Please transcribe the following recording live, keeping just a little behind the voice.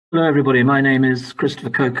Hello, everybody. My name is Christopher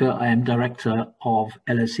Coker. I am Director of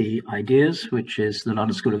LSE Ideas, which is the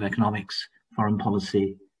London School of Economics Foreign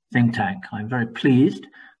Policy think tank. I'm very pleased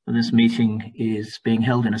that this meeting is being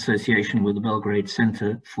held in association with the Belgrade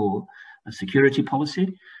Center for Security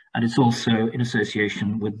Policy, and it's also in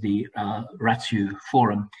association with the RATSU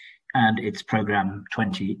Forum and its program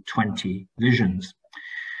 2020 Visions.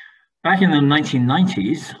 Back in the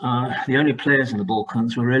 1990s, the only players in the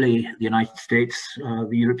Balkans were really the United States, the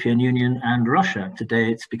European Union, and Russia.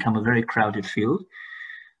 Today, it's become a very crowded field,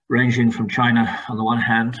 ranging from China on the one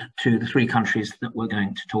hand to the three countries that we're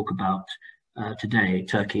going to talk about today: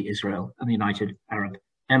 Turkey, Israel, and the United Arab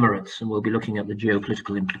Emirates. And we'll be looking at the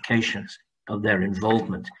geopolitical implications of their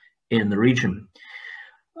involvement in the region.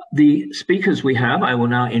 The speakers we have, I will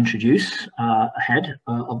now introduce ahead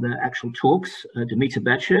of their actual talks, Dimitar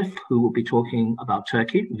Bechev, who will be talking about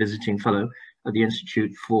Turkey, visiting fellow at the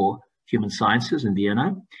Institute for Human Sciences in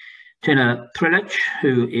Vienna. Tena Prelec,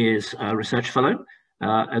 who is a research fellow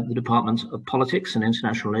at the Department of Politics and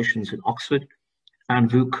International Relations in Oxford, and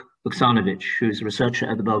Vuk Vuksanovic, who is a researcher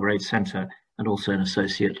at the Belgrade Center and also an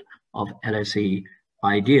associate of LSE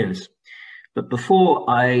Ideas. But before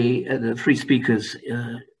the three speakers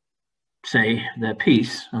say their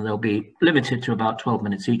piece, and they'll be limited to about 12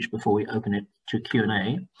 minutes each before we open it to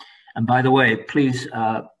Q&A. And by the way, please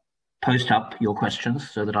post up your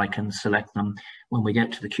questions so that I can select them when we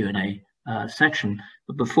get to the Q&A section.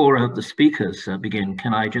 But before the speakers begin,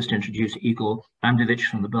 can I just introduce Igor Bandovic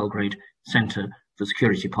from the Belgrade Center for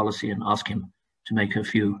Security Policy and ask him to make a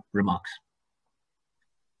few remarks.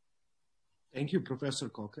 Thank you, Professor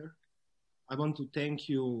Coker. I want to thank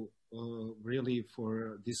you really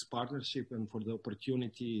for this partnership and for the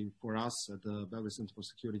opportunity for us at the Belgrade Center for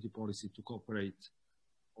Security Policy to cooperate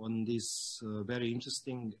on this very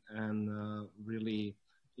interesting and really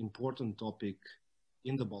important topic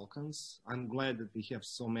in the Balkans. I'm glad that we have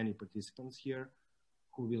so many participants here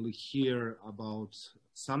who will hear about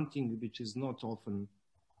something which is not often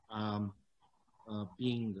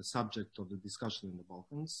being the subject of the discussion in the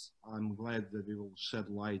Balkans. I'm glad that we will shed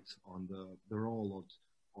light on the role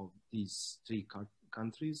of these three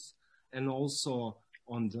countries, and also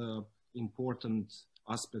on the important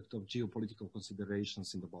aspect of geopolitical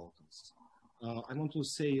considerations in the Balkans. I want to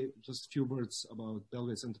say just a few words about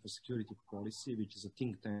Belgrade Center for Security Policy, which is a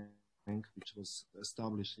think tank which was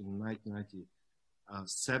established in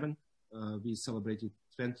 1997. We celebrated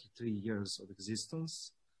 23 years of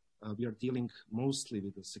existence. We are dealing mostly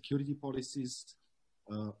with the security policies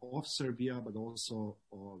of Serbia, but also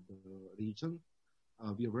of the region.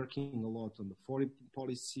 We are working a lot on the foreign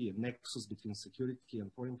policy and nexus between security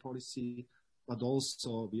and foreign policy, but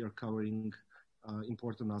also we are covering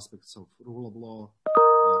important aspects of rule of law,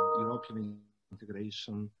 European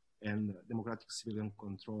integration, and democratic civilian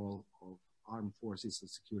control of armed forces and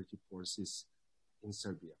security forces in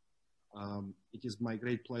Serbia. It is my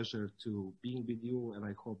great pleasure to be with you, and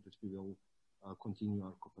I hope that we will continue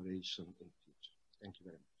our cooperation in the future. Thank you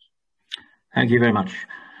very much. Thank you very much.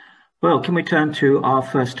 Well, can we turn to our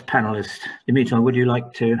first panelist? Dimitar, would you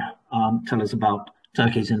like to tell us about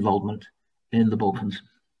Turkey's involvement in the Balkans?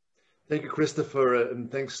 Thank you, Christopher, and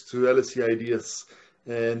thanks to LSE Ideas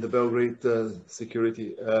and the Belgrade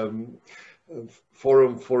Security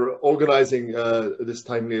Forum for organizing this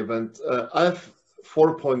timely event. I have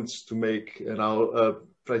 4 points to make, and I'll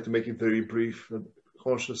try to make it very brief and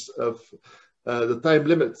conscious of the time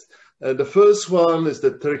limit. The first one is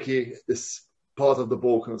that Turkey is part of the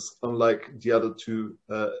Balkans, unlike the other two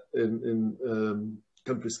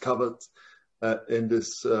countries covered in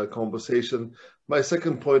this conversation. My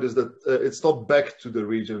second point is that it's not back to the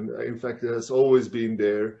region. In fact, it has always been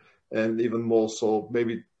there, and even more so,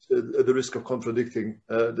 maybe at the risk of contradicting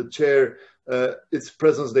the chair, its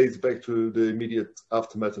presence dates back to the immediate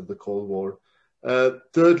aftermath of the Cold War.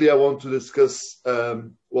 Thirdly, I want to discuss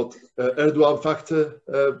what Erdogan factor,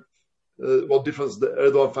 what difference the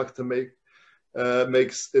Erdogan factor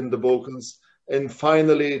makes in the Balkans, and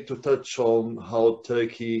finally to touch on how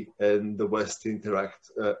Turkey and the West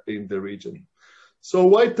interact in the region. So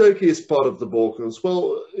why Turkey is part of the Balkans?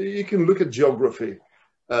 Well, you can look at geography.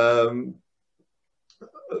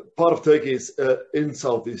 Part of Turkey is in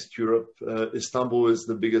Southeast Europe. Istanbul is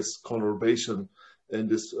the biggest conurbation in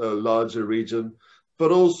this larger region,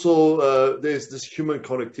 but also there's this human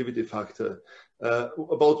connectivity factor.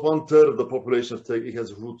 About 1/3 of the population of Turkey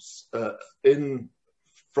has roots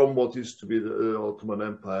from what used to be the Ottoman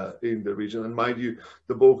Empire in the region. And mind you,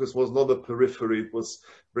 the Balkans was not a periphery, it was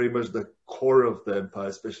very much the core of the empire,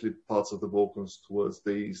 especially parts of the Balkans towards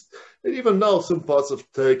the east. And even now, some parts of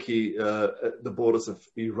Turkey, the borders of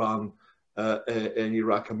Iran, and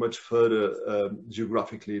Iraq are much further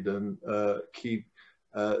geographically than key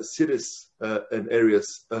cities and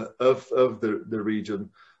areas of the region.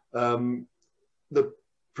 The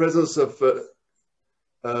presence of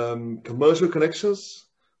commercial connections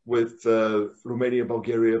with Romania,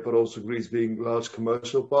 Bulgaria, but also Greece being large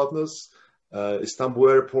commercial partners. Istanbul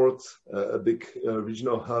Airport, a big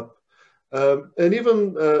regional hub. And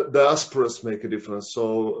even diasporas make a difference.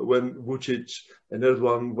 So when Vučić and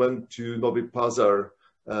Erdogan went to Novi Pazar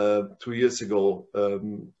 2 years ago,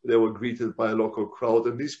 they were greeted by a local crowd.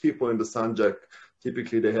 And these people in the Sanjak,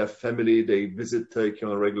 typically they have family, they visit Turkey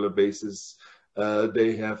on a regular basis.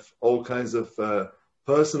 They have all kinds of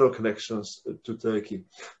personal connections to Turkey.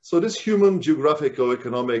 So this human, geographical,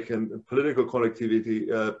 economic, and political connectivity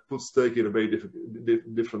puts Turkey in a very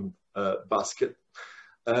different basket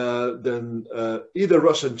than either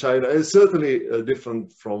Russia and China, and certainly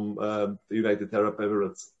different from the United Arab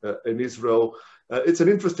Emirates and Israel. It's an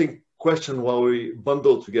interesting question why we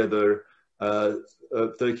bundle together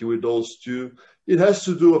Turkey with those two. It has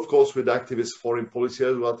to do, of course, with activist foreign policy.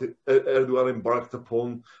 Erdogan embarked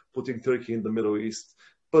upon putting Turkey in the Middle East.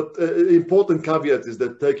 But an important caveat is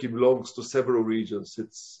that Turkey belongs to several regions.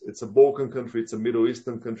 It's a Balkan country, it's a Middle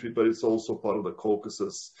Eastern country, but it's also part of the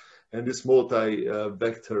Caucasus. And this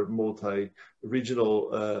multi-vector,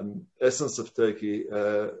 multi-regional essence of Turkey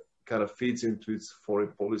kind of feeds into its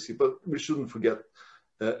foreign policy. But we shouldn't forget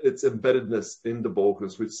its embeddedness in the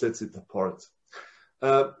Balkans, which sets it apart.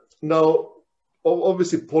 Now,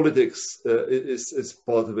 obviously, politics is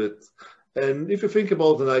part of it. And if you think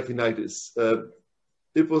about the 1990s,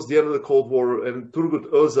 it was the end of the Cold War, and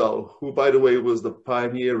Turgut Özal, who, by the way, was the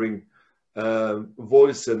pioneering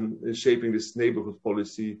voice in shaping this neighborhood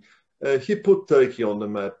policy, he put Turkey on the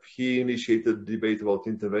map. He initiated a debate about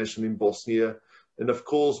intervention in Bosnia. And of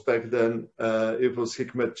course, back then, it was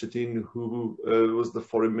Hikmet Çetin, who was the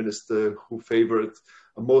foreign minister, who favored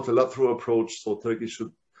a multilateral approach, so Turkey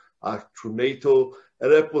should act through NATO,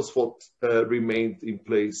 and that was what remained in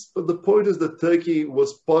place. But the point is that Turkey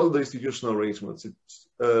was part of the institutional arrangements. It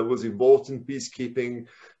was involved in peacekeeping.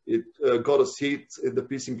 It got a seat in the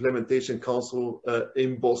Peace Implementation Council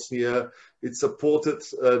in Bosnia. It supported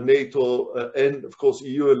NATO and, of course,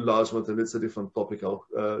 EU enlargement, and it's a different topic I'll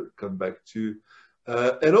come back to.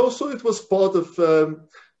 And also it was part of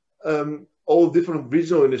all different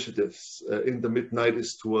regional initiatives in the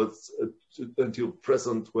mid-90s towards until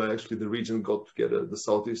present, where actually the region got together, the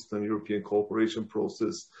Southeastern European cooperation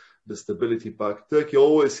process, the Stability Pact. Turkey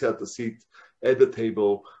always had a seat at the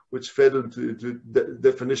table, which fed into the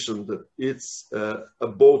definition that it's a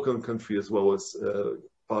Balkan country as well as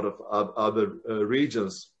part of other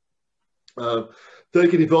regions.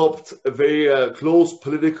 Turkey developed a very close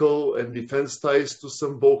political and defense ties to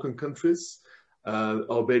some Balkan countries,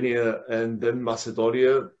 Albania and then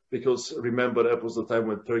Macedonia, because remember that was the time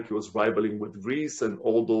when Turkey was rivaling with Greece, and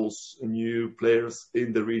all those new players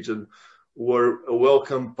in the region were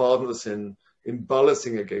welcome partners in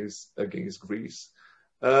balancing against Greece.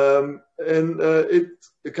 It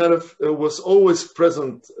kind of was always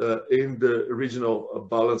present in the regional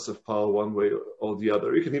balance of power one way or the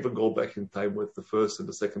other. You can even go back in time with the first and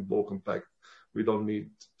the second Balkan Pact. We don't need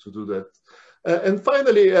to do that. And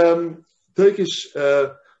finally, Turkish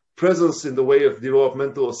presence in the way of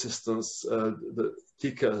developmental assistance, the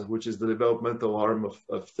TİKA, which is the developmental arm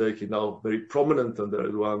of Turkey, now very prominent under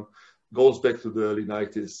Erdogan, goes back to the early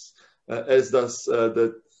 90s, as does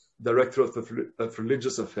the Directorate of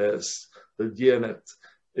Religious Affairs, the Diyanet.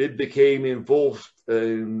 It became involved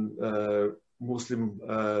in Muslim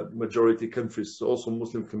majority countries, also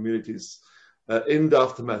Muslim communities, in the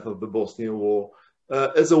aftermath of the Bosnian War,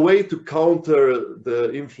 as a way to counter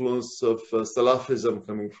the influence of Salafism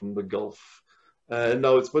coming from the Gulf. And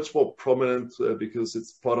now it's much more prominent because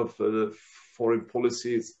it's part of the foreign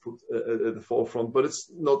policy, it's put at the forefront, but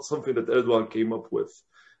it's not something that Erdogan came up with.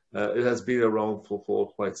 It has been around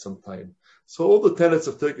for quite some time. So all the tenets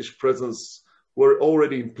of Turkish presence were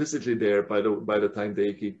already implicitly there by the time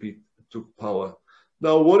the AKP took power.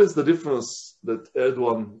 Now, what is the difference that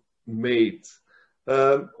Erdogan made?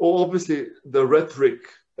 Obviously, the rhetoric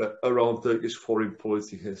around Turkish foreign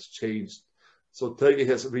policy has changed. So Turkey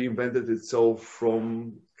has reinvented itself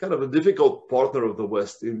from kind of a difficult partner of the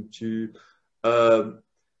West into a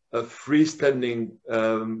freestanding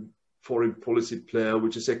foreign policy player,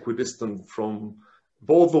 which is equidistant from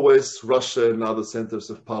both the West, Russia, and other centers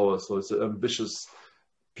of power. So it's an ambitious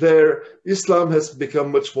player. Islam has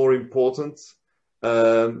become much more important.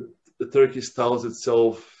 Turkey styles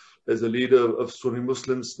itself as a leader of Sunni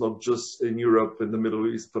Muslims, not just in Europe and the Middle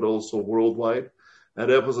East, but also worldwide. And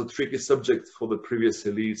that was a tricky subject for the previous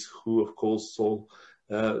elites, who, of course, saw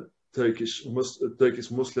Turkish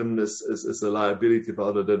Muslimness as a liability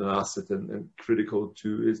rather than an asset and critical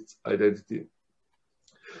to its identity.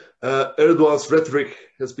 Erdogan's rhetoric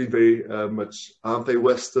has been very much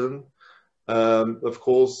anti-Western, of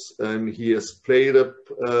course, and he has played up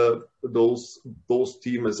those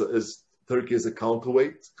themes as Turkey as a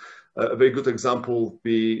counterweight. A very good example would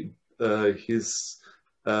be his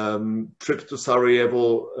trip to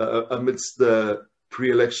Sarajevo amidst the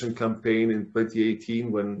pre-election campaign in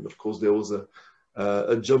 2018, when, of course, there was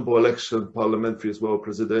a jumbo election, parliamentary as well,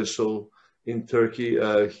 presidential in Turkey.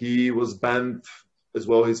 He was banned, as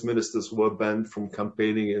well his ministers were banned from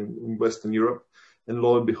campaigning in Western Europe. And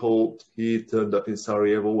lo and behold, he turned up in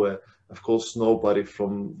Sarajevo, where, of course, nobody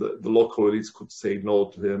from the local elites could say no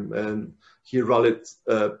to him. And he rallied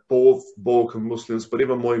both Balkan Muslims, but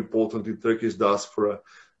even more importantly, Turkish diaspora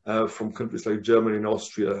from countries like Germany and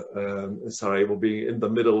Austria. Sarajevo being in the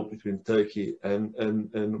middle between Turkey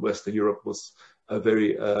and Western Europe was a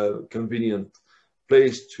very convenient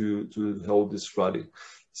place to hold this rally.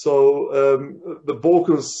 So the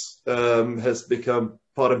Balkans has become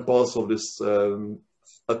part and parcel of this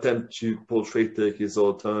attempt to portray Turkey as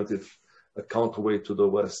alternative, a counterweight to the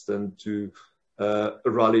West, and to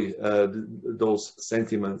rally those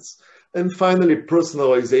sentiments. And finally,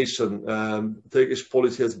 personalization. Turkish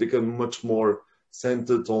policy has become much more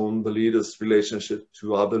centered on the leader's relationship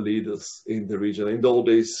to other leaders in the region. In the old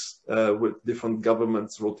days, with different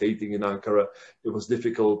governments rotating in Ankara, it was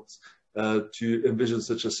difficult to envision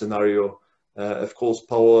such a scenario. Of course,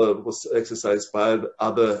 power was exercised by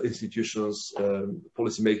other institutions,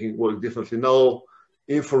 policymaking worked differently. Now,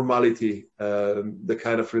 informality, the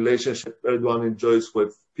kind of relationship Erdogan enjoys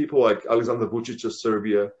with people like Alexander Vučić of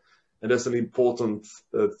Serbia, and that's an important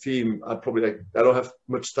theme. I don't have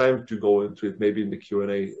much time to go into it, maybe in the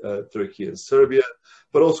Q&A, Turkey and Serbia,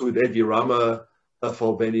 but also with Edi Rama of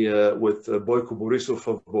Albania, with Bojko Borisov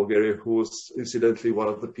of Bulgaria, who was incidentally one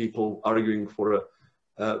of the people arguing for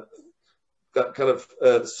a kind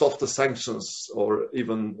of softer sanctions, or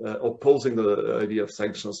even opposing the idea of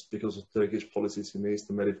sanctions because of Turkish policies in the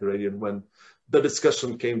Eastern Mediterranean when the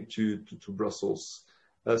discussion came to Brussels.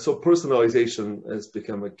 So personalization has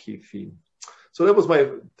become a key theme. So that was my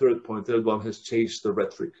third point. Erdogan has changed the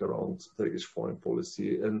rhetoric around Turkish foreign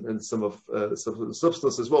policy and some of the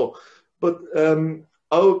substance as well. But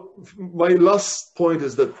my last point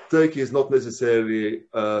is that Turkey is not necessarily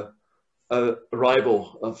a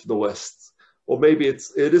rival of the West. Or maybe it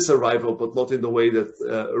is a rival, but not in the way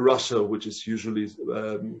that Russia, which is usually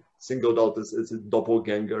singled out as a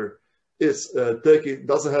doppelganger, is. Turkey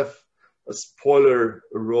doesn't have a spoiler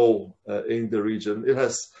role in the region. It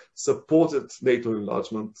has supported NATO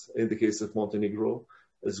enlargement in the case of Montenegro,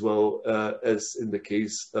 as well as in the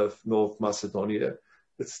case of North Macedonia.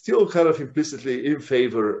 It's still kind of implicitly in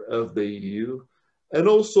favor of the EU. And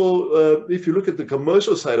also, if you look at the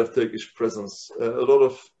commercial side of Turkish presence, a lot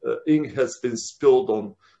of ink has been spilled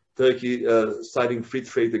on Turkey signing free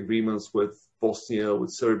trade agreements with Bosnia,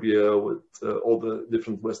 with Serbia, with all the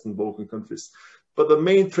different Western Balkan countries. But the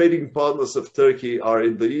main trading partners of Turkey are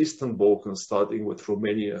in the Eastern Balkans, starting with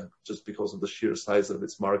Romania, just because of the sheer size of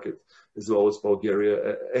its market, as well as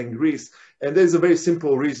Bulgaria and Greece. And there's a very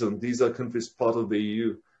simple reason. These are countries part of the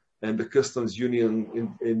EU, and the customs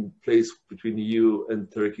union in place between the EU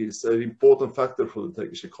and Turkey is an important factor for the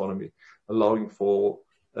Turkish economy, allowing for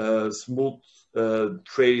smooth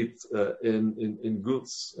trade in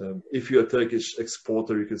goods. If you're a Turkish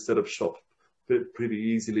exporter, you can set up shop pretty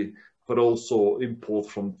easily, but also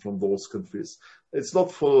import from those countries. It's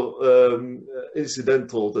not for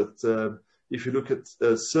incidental that if you look at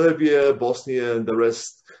Serbia, Bosnia, and the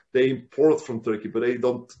rest, they import from Turkey, but they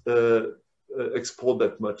don't export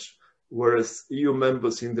that much, whereas EU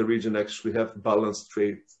members in the region actually have balanced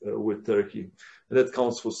trade with Turkey, and that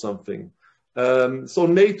counts for something. So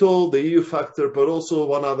NATO, the EU factor, but also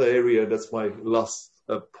one other area, that's my last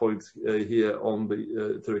point here on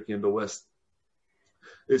the Turkey and the West,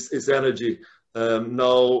 is energy.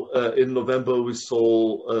 Now, in November, we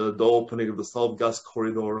saw the opening of the South Gas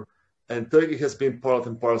Corridor, and Turkey has been part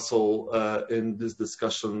and parcel in this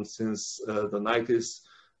discussion since the 90s.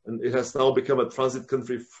 And it has now become a transit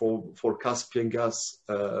country for Caspian gas.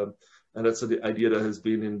 And that's the idea that has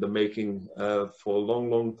been in the making for a long,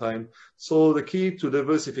 long time. So the key to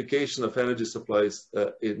diversification of energy supplies,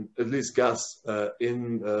 in at least gas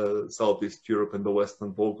in Southeast Europe and the Western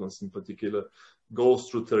Balkans in particular, goes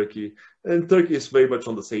through Turkey. And Turkey is very much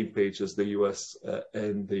on the same page as the US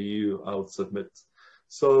and the EU, I would submit.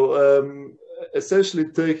 So essentially,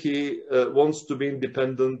 Turkey wants to be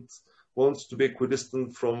independent, wants to be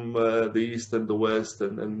equidistant from the East and the West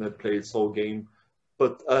and play its whole game.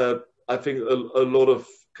 But I think a lot of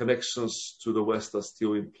connections to the West are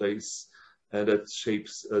still in place, and that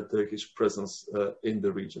shapes Turkish presence in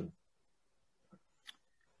the region.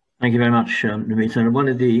 Thank you very much,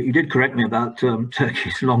 Dimitar. You did correct me about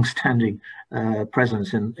Turkey's long-standing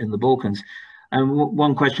presence in the Balkans. And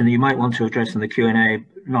one question that you might want to address in the Q&A,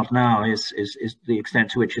 not now, is the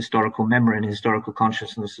extent to which historical memory and historical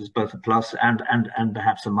consciousness is both a plus and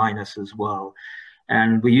perhaps a minus as well.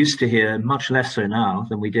 And we used to hear, much less so now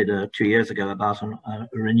than we did 2 years ago, about a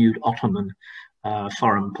renewed Ottoman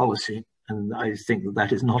foreign policy. And I think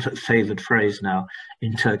that is not a favored phrase now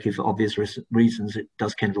in Turkey for obvious reasons. It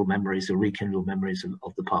does kindle memories or rekindle memories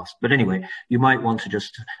of the past. But anyway, you might want to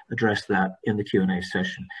just address that in the Q&A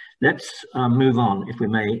session. Let's move on, if we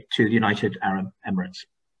may, to the United Arab Emirates.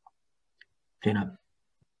 Tena.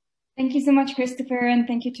 Thank you so much, Christopher, and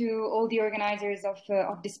thank you to all the organizers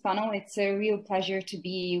of this panel. It's a real pleasure to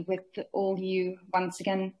be with all you once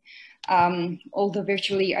again. Although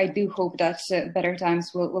virtually, I do hope that better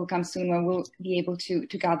times will come soon when we'll be able to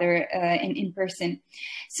gather in person.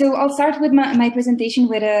 So I'll start with my presentation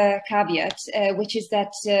with a caveat, which is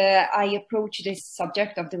that I approach this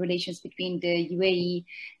subject of the relations between the UAE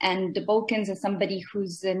and the Balkans as somebody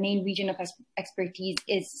whose main region of expertise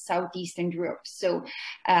is Southeastern Europe. So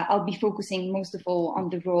I'll be focusing most of all on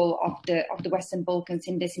the role of the Western Balkans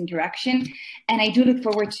in this interaction. And I do look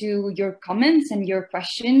forward to your comments and your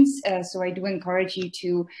questions. So I do encourage you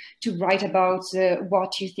to write about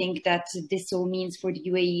what you think that this all means for the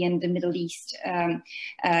UAE and the Middle East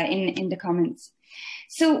in the comments.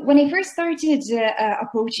 So when I first started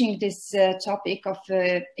approaching this topic of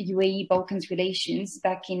UAE-Balkans relations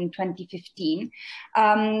back in 2015,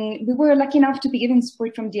 we were lucky enough to be given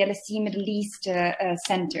support from the LSE Middle East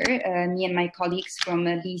Center, me and my colleagues from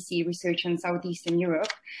LSE Research on Southeastern Europe.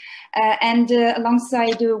 And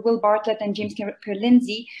alongside Will Bartlett and James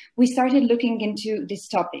Kerlindsey, we started looking into this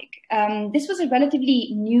topic. This was a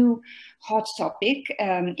relatively new hot topic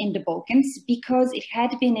in the Balkans because it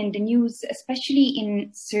had been in the news, especially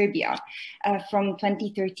in Serbia, from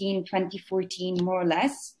 2013, 2014, more or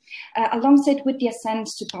less, alongside with the ascent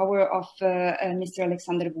to power of Mr.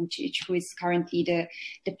 Aleksandar Vučić, who is currently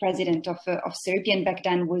the president of Serbia, and back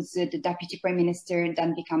then was the deputy prime minister,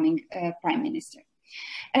 then becoming prime minister.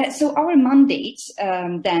 So our mandate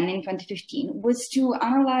then in 2015 was to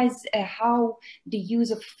analyze how the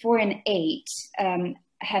use of foreign aid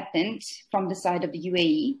happened from the side of the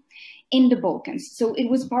UAE in the Balkans. So it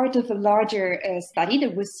was part of a larger study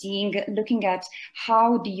that was looking at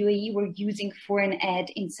how the UAE were using foreign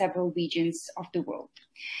aid in several regions of the world.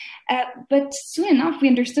 But soon enough, we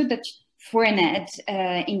understood that foreign aid,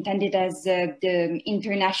 intended as the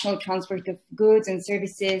international transport of goods and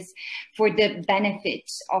services for the benefit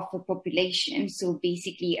of a population, so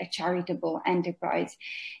basically a charitable enterprise,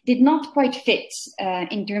 did not quite fit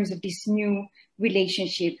in terms of this new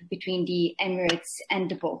relationship between the Emirates and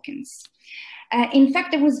the Balkans. In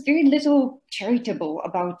fact, there was very little charitable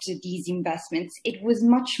about these investments. It was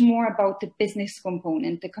much more about the business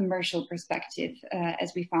component, the commercial perspective,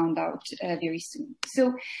 as we found out very soon.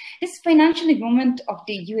 So this financial involvement of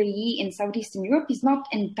the UAE in Southeastern Europe is not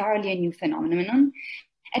entirely a new phenomenon.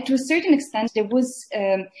 And to a certain extent, there was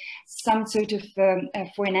some sort of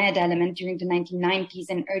foreign aid element during the 1990s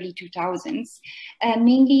and early 2000s,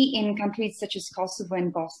 mainly in countries such as Kosovo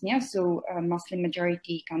and Bosnia, so Muslim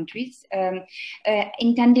majority countries,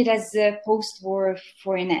 intended as post-war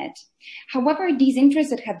foreign aid. However, these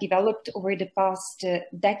interests that have developed over the past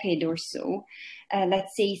decade or so,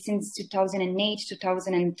 let's say since 2008,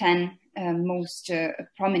 2010, most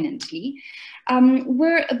prominently,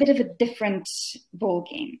 were a bit of a different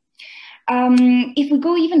ballgame. If we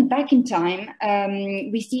go even back in time,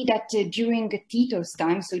 we see that during Tito's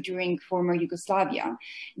time, so during former Yugoslavia,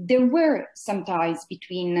 there were some ties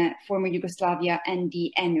between former Yugoslavia and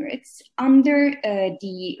the Emirates under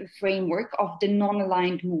the framework of the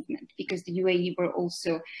non-aligned movement, because the UAE were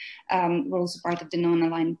also part of the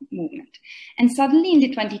non-aligned movement. And suddenly in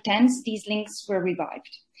the 2010s, these links were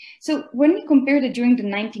revived. So when we compare that during the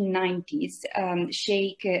 1990s,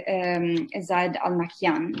 Sheikh Zayed Al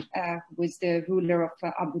Nahyan, who was the ruler of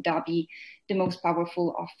Abu Dhabi, the most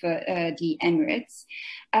powerful of the Emirates.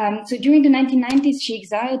 So during the 1990s, Sheikh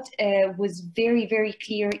Zayed was very, very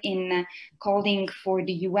clear in calling for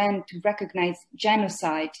the UN to recognize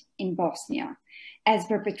genocide in Bosnia as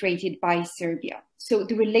perpetrated by Serbia. So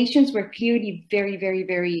the relations were clearly very, very,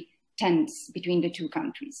 very tense between the two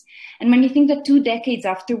countries. And when you think that 2 decades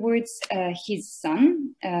afterwards, his son,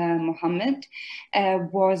 Mohammed,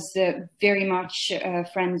 was very much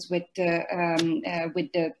friends with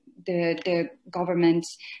the government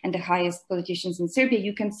and the highest politicians in Serbia,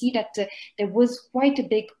 you can see that there was quite a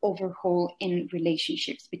big overhaul in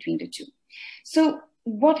relationships between the two. So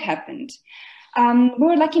what happened? We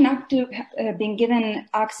were lucky enough to have been given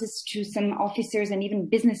access to some officers and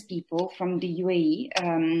even business people from the UAE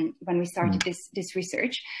when we started this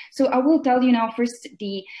research. So I will tell you now first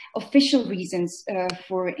the official reasons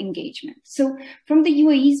for engagement. So from the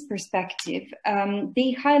UAE's perspective, they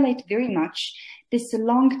highlight very much this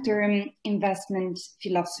long-term investment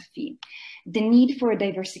philosophy, the need for a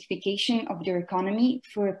diversification of their economy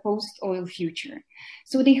for a post-oil future.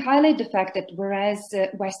 So they highlight the fact that whereas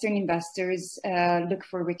Western investors look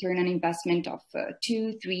for a return on investment of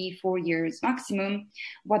 2, 3, 4 years maximum,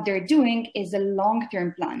 what they're doing is a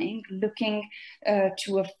long-term planning, looking to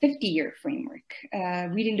a 50-year framework,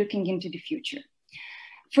 really looking into the future.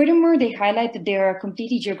 Furthermore, they highlight that they are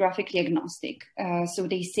completely geographically agnostic. So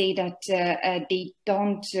they say that they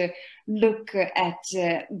don't look at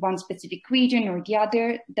one specific region or the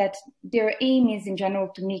other, that their aim is in general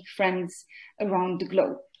to make friends around the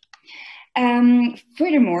globe.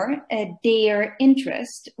 Furthermore, their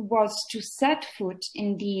interest was to set foot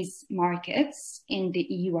in these markets, in the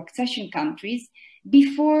EU accession countries,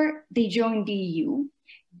 before they joined the EU,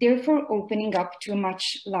 therefore opening up to a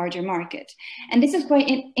much larger market. And this is quite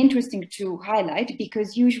interesting to highlight,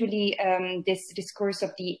 because usually this discourse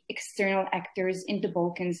of the external actors in the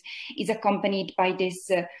Balkans is accompanied by this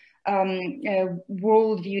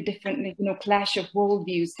worldview, different, clash of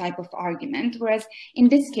worldviews type of argument. Whereas in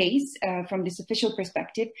this case, from this official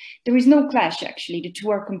perspective, there is no clash actually, the two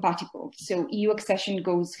are compatible. So EU accession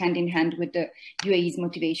goes hand in hand with the UAE's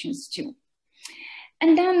motivations too.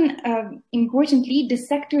 And then, importantly, the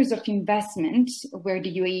sectors of investment where the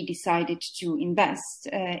UAE decided to invest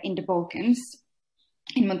in the Balkans,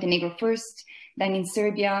 in Montenegro first, then in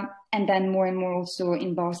Serbia, and then more and more also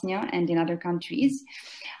in Bosnia and in other countries,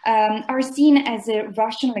 are seen as a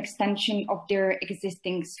rational extension of their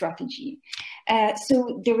existing strategy.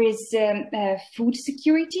 So there is food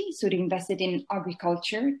security, so they invested in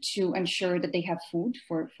agriculture to ensure that they have food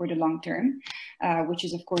for the long term, which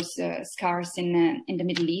is of course scarce in the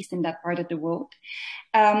Middle East, in that part of the world.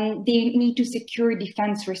 They need to secure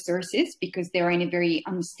defense resources because they are in a very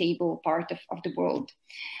unstable part of the world.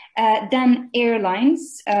 Then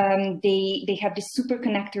airlines, they have this super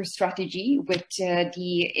connector strategy with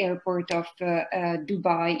the airport of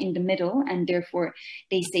Dubai in the middle, and therefore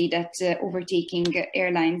they say that overtaking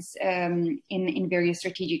airlines in various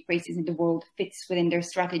strategic places in the world fits within their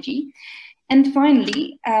strategy. And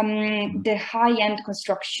finally, the high-end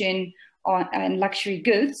construction and luxury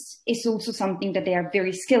goods is also something that they are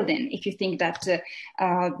very skilled in. If you think that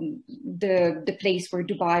the place where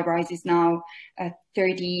Dubai rises now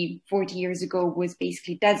 30, 40 years ago was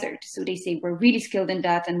basically desert. So they say we're really skilled in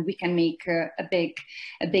that and we can make a big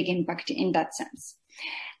impact in that sense.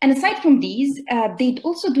 And aside from these, they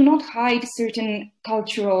also do not hide certain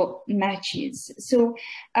cultural matches. So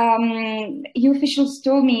EU officials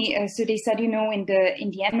told me, so they said, in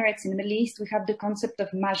the Emirates, in the Middle East, we have the concept of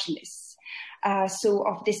majlis. So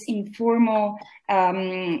of this informal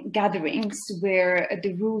gatherings where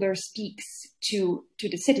the ruler speaks to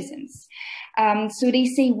the citizens. So they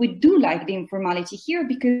say we do like the informality here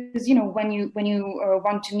because, when you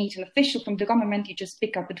want to meet an official from the government, you just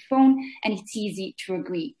pick up the phone and it's easy to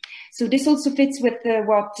agree. So this also fits with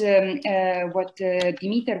what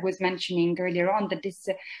Dimitar was mentioning earlier on, that this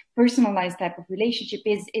personalized type of relationship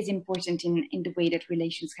is important in the way that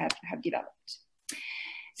relations have developed.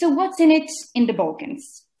 So what's in it in the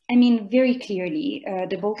Balkans? I mean, very clearly,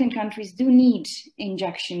 the Balkan countries do need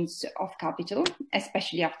injections of capital,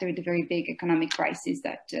 especially after the very big economic crisis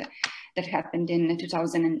that happened in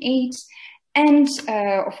 2008. And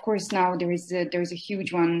of course, now there is a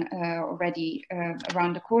huge one already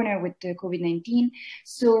around the corner with the COVID-19.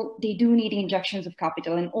 So they do need injections of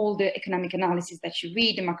capital, and all the economic analysis that you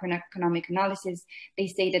read, the macroeconomic analysis, they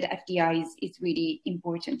say that FDI is really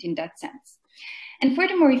important in that sense. And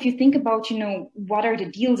furthermore, if you think about, what are the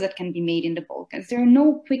deals that can be made in the Balkans, there are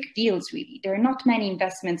no quick deals, really. There are not many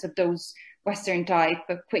investments of those Western type,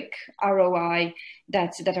 quick ROI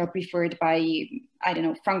that are preferred by,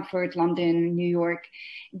 Frankfurt, London, New York.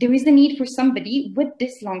 There is the need for somebody with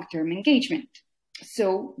this long-term engagement.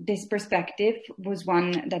 So this perspective was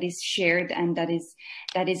one that is shared and that is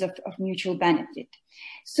of mutual benefit.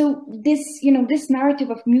 So this narrative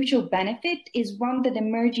of mutual benefit is one that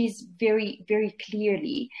emerges very, very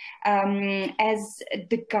clearly as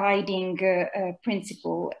the guiding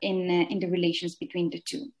principle in the relations between the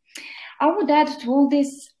two. I would add to all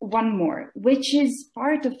this one more, which is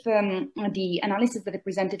part of the analysis that I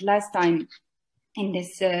presented last time in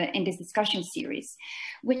this discussion series,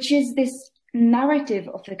 which is this narrative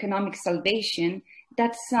of economic salvation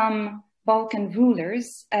that some Balkan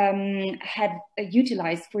rulers have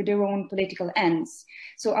utilized for their own political ends.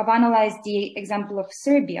 So I've analyzed the example of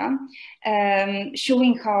Serbia,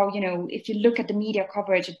 showing how, if you look at the media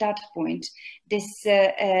coverage at that point, this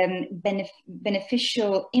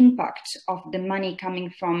beneficial impact of the money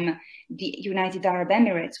coming from the United Arab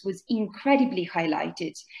Emirates was incredibly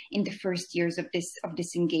highlighted in the first years of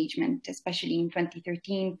this engagement, especially in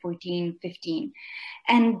 2013, 14, 15.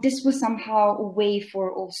 And this was somehow a way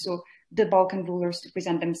for also the Balkan rulers to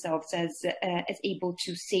present themselves as able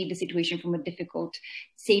to save the situation from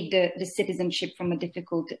save the citizenship from a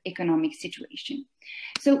difficult economic situation.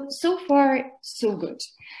 So far, so good.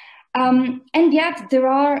 And yet there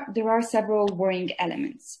are several worrying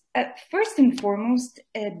elements. First and foremost,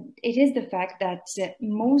 it is the fact that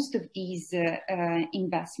most of these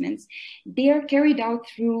investments, they are carried out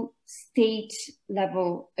through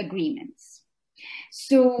state-level agreements.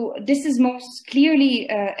 So this is most clearly,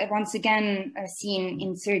 once again, seen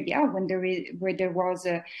in Serbia, where there was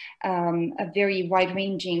a very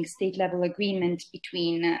wide-ranging state-level agreement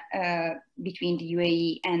between the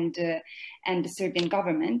UAE and the Serbian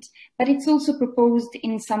government. But it's also proposed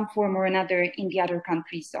in some form or another in the other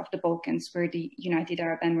countries of the Balkans where the United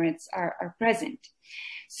Arab Emirates are present.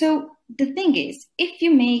 So the thing is, if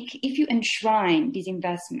you enshrine these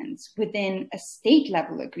investments within a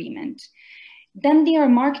state-level agreement, then they are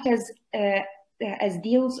marked as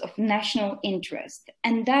deals of national interest,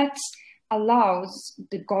 and that allows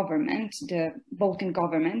the government, the Balkan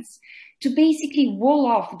governments, to basically wall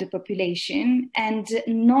off the population and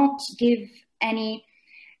not give any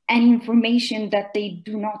information that they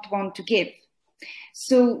do not want to give.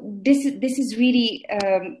 So this is really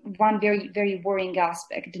one very, very worrying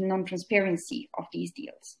aspect, the non-transparency of these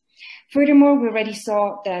deals. Furthermore, we already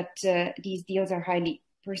saw that these deals are highly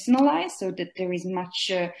personalized, so that there is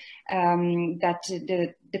much that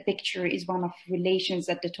the picture is one of relations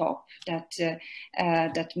at the top that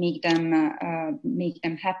make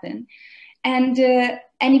them happen. And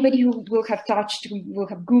anybody who will have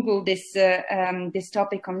Googled this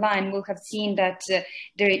topic online will have seen that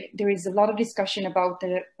there is a lot of discussion about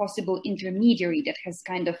the possible intermediary that has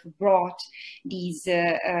kind of brought these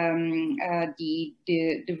the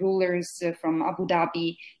rulers from Abu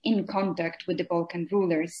Dhabi in contact with the Balkan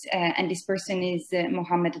rulers, and this person is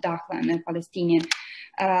Mohammed Dahlan, a Palestinian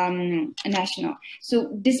national. So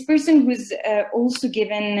this person was also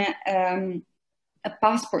given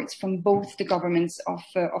passports from both the governments of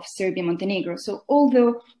Serbia and Montenegro. So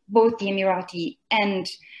although both the Emirati and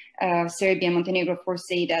Serbia and Montenegro, of course,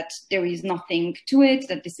 say that there is nothing to it,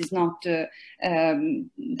 that this is not,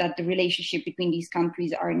 that the relationship between these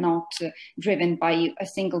countries are not driven by a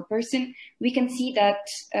single person, we can see that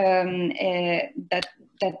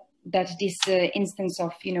that this instance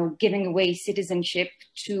of giving away citizenship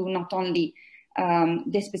to not only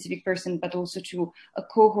this specific person, but also to a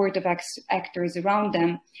cohort of actors around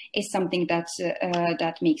them, is something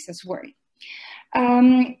that makes us worry.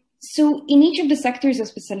 So in each of the sectors of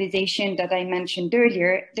specialization that I mentioned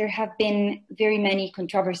earlier, there have been very many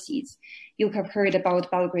controversies. You have heard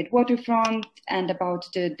about Belgrade waterfront and about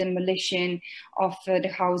the demolition of the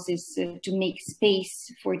houses to make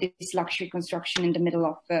space for this luxury construction in the middle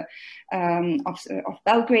of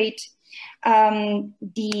Belgrade.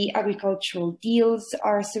 The agricultural deals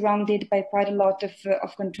are surrounded by quite a lot of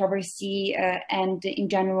controversy, and in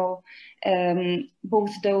general,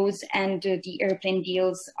 both those and the airplane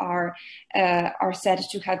deals are said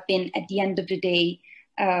to have been, at the end of the day,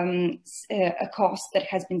 a cost that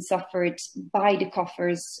has been suffered by the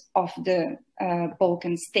coffers of the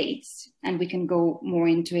Balkan states, and we can go more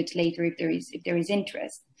into it later if there is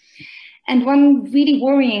interest. And one really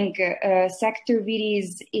worrying sector really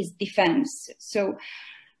is defense. So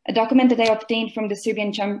a document that I obtained from the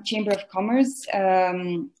Serbian Chamber of Commerce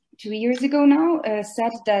 2 years ago now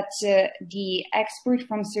said that the export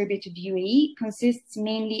from Serbia to the UAE consists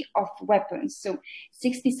mainly of weapons. So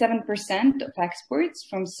 67% of exports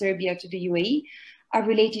from Serbia to the UAE are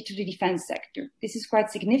related to the defense sector. This is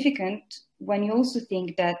quite significant when you also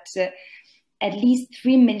think that at least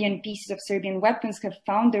 3 million pieces of Serbian weapons have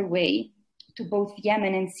found their way to both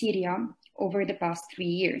Yemen and Syria over the past 3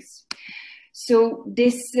 years. So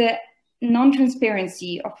this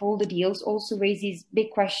non-transparency of all the deals also raises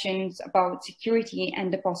big questions about security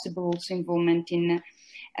and the possible also involvement in the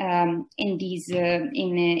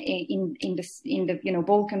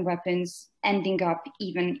Balkan weapons ending up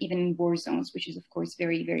even in war zones, which is of course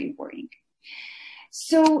very, very worrying.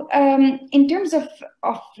 So in terms of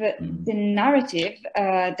the narrative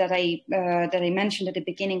that I mentioned at the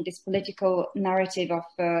beginning, this political narrative of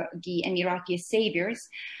the Emirati saviors,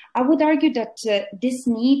 I would argue that this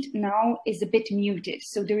need now is a bit muted.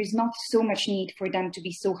 So there is not so much need for them to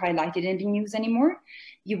be so highlighted in the news anymore.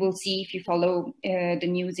 You will see if you follow the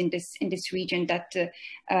news in this region that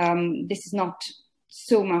this is not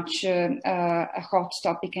so much a hot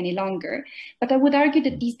topic any longer. But I would argue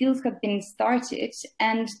that these deals have been started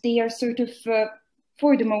and they are sort of,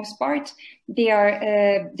 for the most part,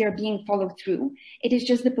 they're being followed through. It is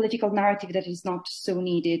just the political narrative that is not so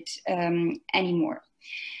needed anymore.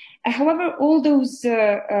 However, all those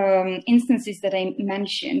instances that I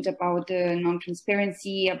mentioned about the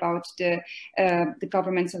non-transparency, about the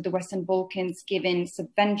governments of the Western Balkans giving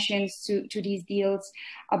subventions to these deals,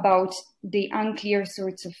 about the unclear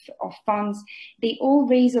sorts of funds, they all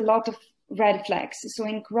raise a lot of red flags. So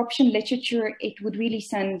in corruption literature, it would really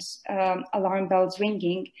send alarm bells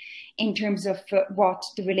ringing in terms of what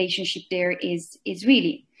the relationship there is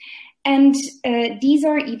really. And these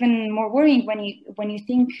are even more worrying when you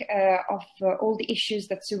think of all the issues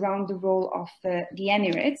that surround the role of the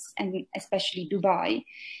Emirates and especially Dubai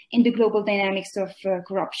in the global dynamics of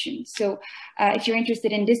corruption. So if you're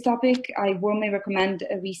interested in this topic, I warmly recommend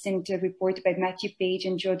a recent report by Matthew Page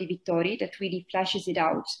and Jody Vittori that really fleshes it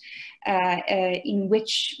out in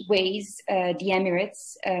which ways the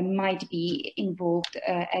Emirates might be involved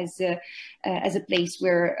as a place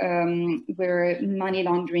where money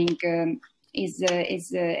laundering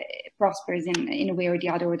prospers in a way or the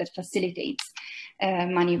other, or that facilitates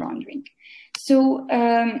money laundering. So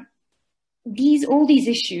all these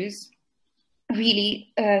issues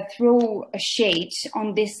really throw a shade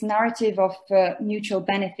on this narrative of mutual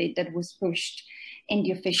benefit that was pushed in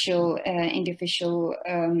the official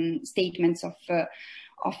statements of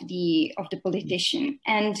the politician.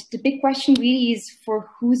 And the big question really is for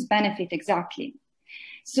whose benefit exactly.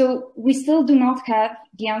 So we still do not have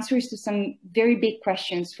the answers to some very big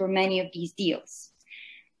questions for many of these deals.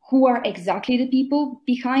 Who are exactly the people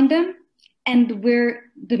behind them and where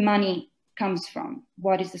the money comes from?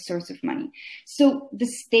 What is the source of money? So the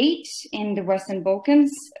state in the Western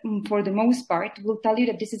Balkans, for the most part, will tell you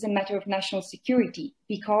that this is a matter of national security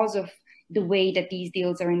because of the way that these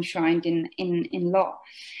deals are enshrined in law.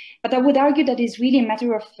 But I would argue that it's really a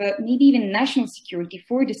matter of maybe even national security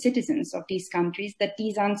for the citizens of these countries that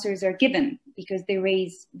these answers are given, because they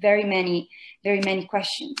raise very many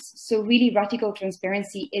questions. So really radical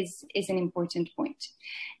transparency is an important point.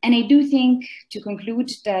 And I do think, to conclude,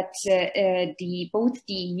 that both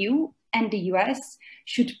the EU and the US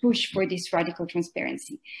should push for this radical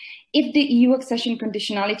transparency. If the EU accession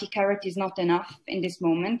conditionality carrot is not enough in this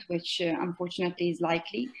moment, which unfortunately is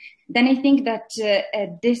likely, then I think that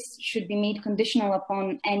this should be made conditional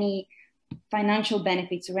upon any financial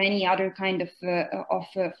benefits or any other kind of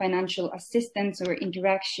financial assistance or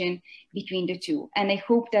interaction between the two. And I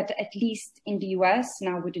hope that at least in the US,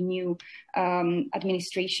 now with the new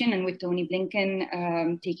administration and with Tony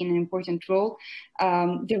Blinken taking an important role,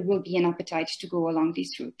 there will be an appetite to go along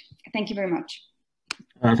this route. Thank you very much.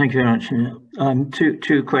 Thank you very much.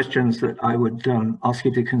 Two questions that I would ask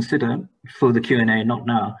you to consider for the Q&A, not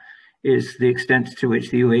now, is the extent to which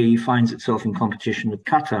the UAE finds itself in competition with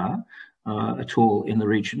Qatar at all in the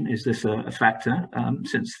region. Is this a factor,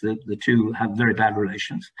 since the two have very bad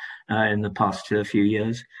relations in the past few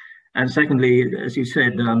years? And secondly, as you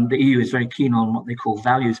said, the EU is very keen on what they call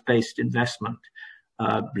values-based investment,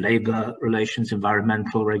 labor relations,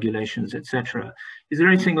 environmental regulations, etc. Is there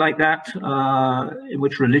anything like that in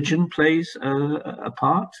which religion plays a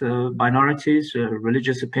part, minorities,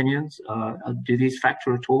 religious opinions? Do these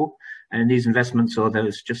factor at all? And these investments, or are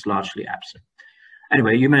those just largely absent?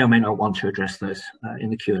 Anyway, you may or may not want to address those in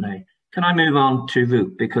the Q&A. Can I move on to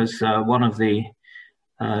Vuk? Because one of the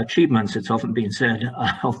achievements, it's often been said,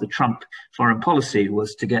 of the Trump foreign policy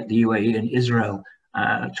was to get the UAE and Israel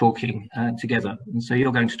talking together. And so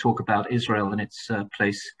you're going to talk about Israel and its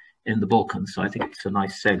place in the Balkans. So I think it's a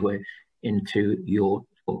nice segue into your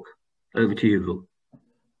talk. Over to you, Vuk.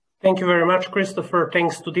 Thank you very much, Christopher.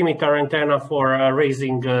 Thanks to Dimitar and Tena for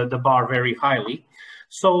raising the bar very highly.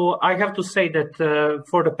 So I have to say that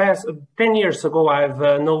for the past 10 years ago, I've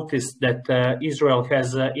noticed that Israel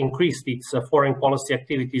has increased its foreign policy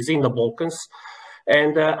activities in the Balkans.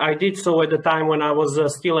 And I did so at the time when I was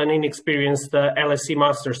still an inexperienced LSE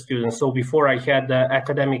master student. So before I had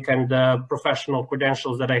academic and professional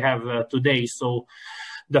credentials that I have today. So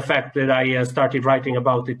the fact that I started writing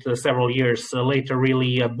about it several years later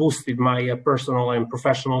really boosted my personal and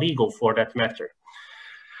professional ego for that matter.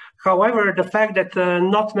 However, the fact that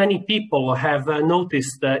not many people have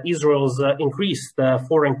noticed Israel's increased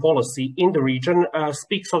foreign policy in the region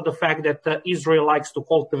speaks of the fact that Israel likes to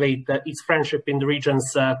cultivate its friendship in the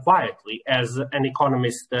regions quietly, as an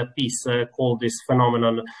economist piece called this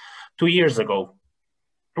phenomenon 2 years ago.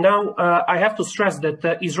 Now, I have to stress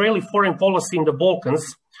that Israeli foreign policy in the Balkans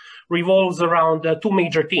revolves around two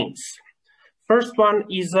major themes. First one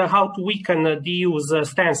is how to weaken the EU's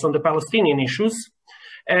stance on the Palestinian issues.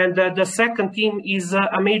 And the second theme is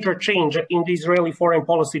a major change in the Israeli foreign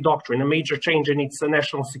policy doctrine, a major change in its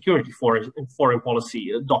national security foreign policy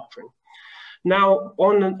doctrine. Now,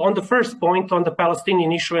 on the first point, on the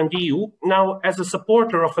Palestinian issue and the EU, now, as a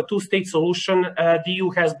supporter of a two-state solution, the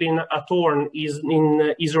EU has been a thorn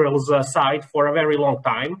in Israel's side for a very long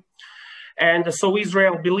time. And so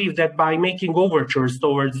Israel believed that by making overtures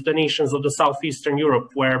towards the nations of the southeastern Europe,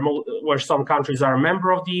 where some countries are a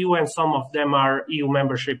member of the EU and some of them are EU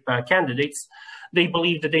membership candidates, they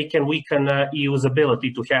believe that they can weaken EU's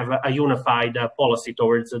ability to have a unified policy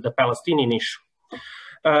towards the Palestinian issue.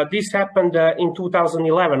 This happened in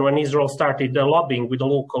 2011 when Israel started lobbying with the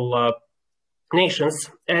local nations.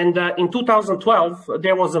 And in 2012,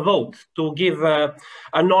 there was a vote to give a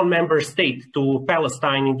non-member state to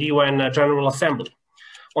Palestine in the UN General Assembly.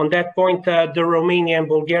 On that point, the Romania and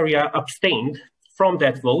Bulgaria abstained from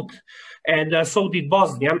that vote, and so did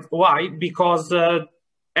Bosnia. Why? Because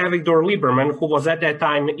Avigdor Lieberman, who was at that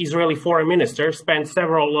time Israeli foreign minister, spent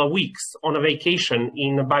several weeks on a vacation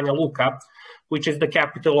in Banja Luka, which is the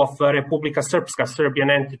capital of Republika Srpska, Serbian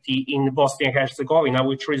entity in Bosnia and Herzegovina,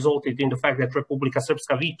 which resulted in the fact that Republika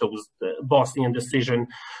Srpska vetoed the Bosnian decision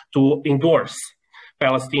to endorse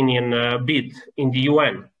Palestinian bid in the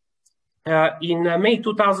UN. In May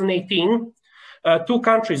 2018, two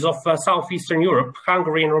countries of Southeastern Europe,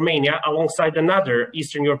 Hungary and Romania, alongside another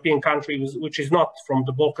Eastern European country, which is not from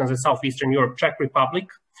the Balkans and Southeastern Europe, Czech Republic,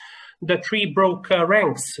 the three broke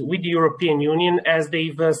ranks with the European Union as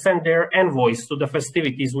they've sent their envoys to the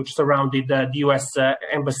festivities which surrounded the US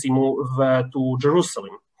embassy move to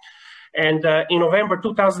Jerusalem. And in November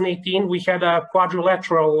 2018, we had a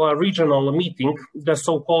quadrilateral regional meeting, the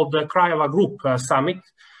so-called Craiova Group Summit,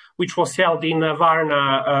 which was held in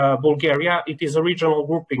Varna, Bulgaria. It is a regional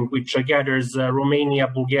grouping which gathers Romania,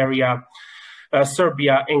 Bulgaria,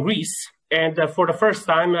 Serbia, and Greece. And for the first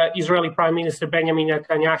time, Israeli Prime Minister Benjamin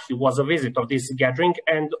Netanyahu was a visit of this gathering.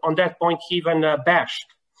 And on that point, he even bashed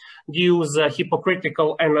the EU's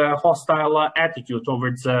hypocritical and hostile attitude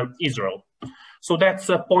towards Israel. So that's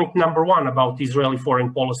point number one about Israeli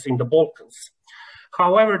foreign policy in the Balkans.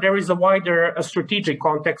 However, there is a wider strategic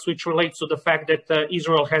context which relates to the fact that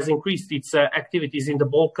Israel has increased its activities in the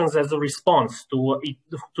Balkans as a response to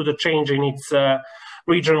the change in its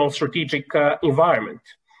regional strategic environment.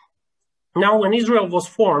 Now, when Israel was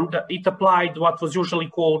formed, it applied what was usually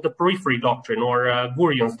called the periphery doctrine, or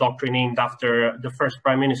Gurion's doctrine, named after the first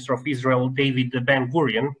prime minister of Israel, David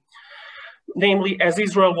Ben-Gurion. Namely, as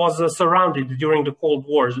Israel was surrounded during the Cold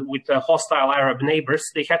War with hostile Arab neighbors,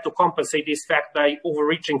 they had to compensate this fact by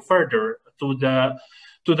overreaching further to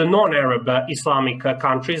the non-Arab Islamic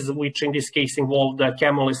countries, which in this case involved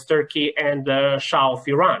Kemalist Turkey and Shah of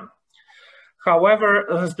Iran.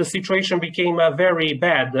 However, the situation became very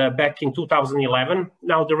bad back in 2011.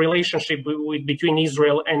 Now, the relationship between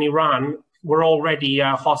Israel and Iran were already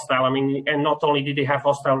hostile. I mean, and not only did they have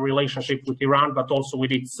hostile relationship with Iran, but also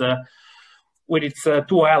with its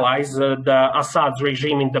two allies, the Assad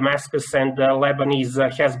regime in Damascus and Lebanese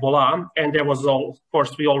Hezbollah. And there was, of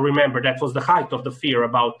course, we all remember that was the height of the fear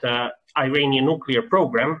about Iranian nuclear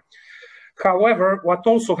program. However, what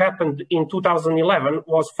also happened in 2011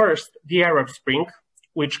 was first the Arab Spring,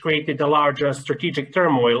 which created a large strategic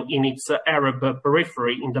turmoil in its Arab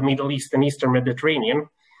periphery in the Middle East and Eastern Mediterranean.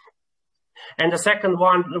 And the second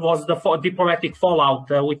one was the diplomatic fallout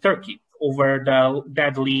with Turkey over the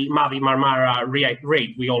deadly Mavi Marmara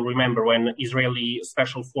raid. We all remember when Israeli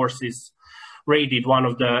special forces raided one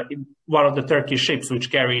of the Turkish ships which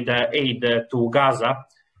carried aid to Gaza.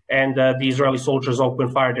 And the Israeli soldiers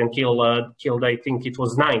opened fire and killed, I think it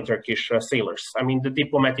was 9 Turkish sailors. I mean, the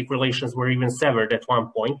diplomatic relations were even severed at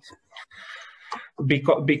one point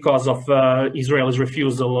because of Israel's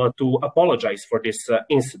refusal to apologize for this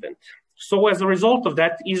incident. So as a result of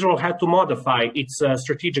that, Israel had to modify its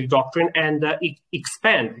strategic doctrine and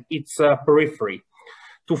expand its periphery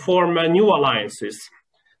to form new alliances.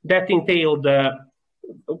 That entailed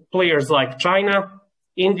players like China,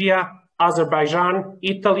 India, Azerbaijan,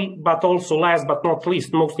 Italy, but also last but not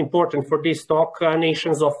least, most important for this talk,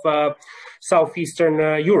 nations of Southeastern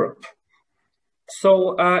Europe. So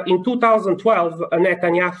in 2012,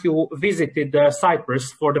 Netanyahu visited Cyprus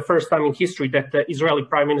for the first time in history that the Israeli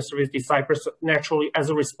Prime Minister visited Cyprus, naturally as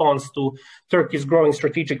a response to Turkey's growing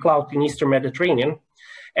strategic clout in Eastern Mediterranean.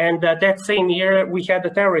 And that same year, we had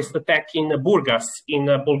a terrorist attack in Burgas in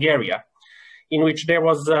Bulgaria, in which there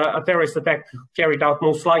was a terrorist attack carried out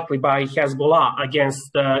most likely by Hezbollah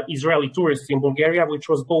against Israeli tourists in Bulgaria, which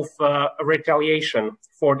was both a retaliation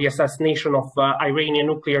for the assassination of Iranian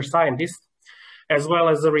nuclear scientist, as well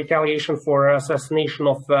as a retaliation for assassination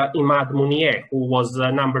of Imad Munieh, who was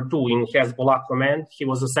number 2 in Hezbollah command. He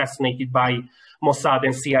was assassinated by Mossad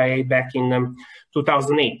and CIA back in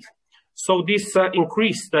 2008. So this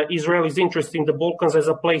increased Israel's interest in the Balkans as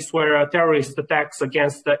a place where terrorist attacks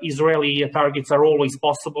against Israeli targets are always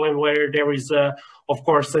possible, and where there is, of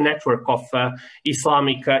course, a network of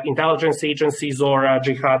Islamic intelligence agencies or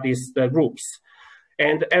jihadist groups.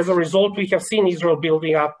 And as a result, we have seen Israel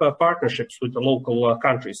building up partnerships with the local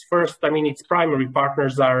countries. First, I mean, its primary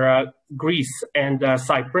partners are Greece and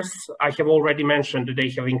Cyprus. I have already mentioned that they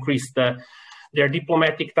have increased their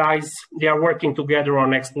diplomatic ties. They are working together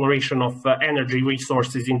on exploration of energy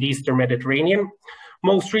resources in the Eastern Mediterranean.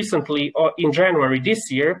 Most recently, in January this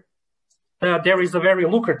year, there is a very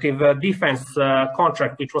lucrative defense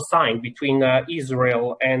contract which was signed between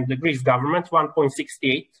Israel and the Greece government,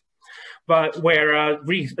 1.68, but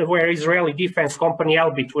where Israeli defense company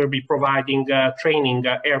Elbit will be providing training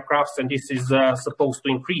aircrafts, and this is supposed to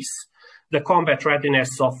increase the combat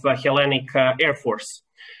readiness of Hellenic Air Force.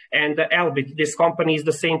 And Elbit, this company is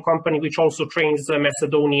the same company which also trains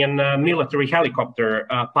Macedonian military helicopter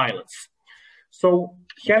pilots. So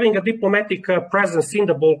having a diplomatic presence in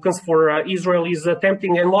the Balkans for Israel is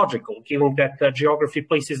tempting and logical, given that geography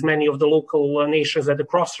places many of the local nations at the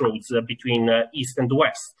crossroads between East and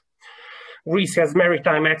West. Greece has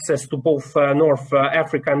maritime access to both North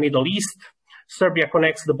Africa and Middle East. Serbia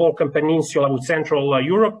connects the Balkan Peninsula with Central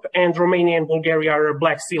Europe, and Romania and Bulgaria are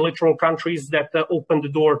Black Sea littoral countries that open the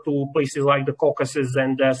door to places like the Caucasus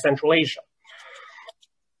and Central Asia.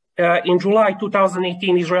 In July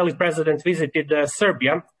 2018, Israeli president visited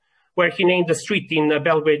Serbia, where he named a street in the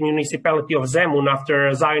Belgrade municipality of Zemun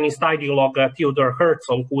after Zionist ideologue Theodor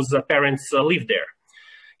Herzl, whose parents lived there.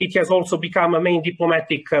 It has also become a main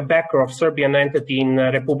diplomatic backer of Serbian entity in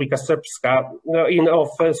Republika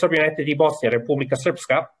Srpska, Serbian entity Bosnia, Republika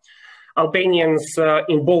Srpska. Albanians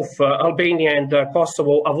in both Albania and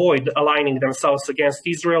Kosovo avoid aligning themselves against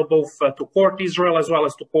Israel, both to court Israel as well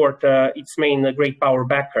as to court its main great power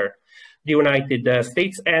backer, the United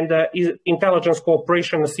States. And intelligence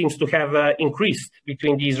cooperation seems to have increased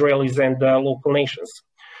between the Israelis and local nations.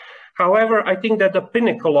 However, I think that the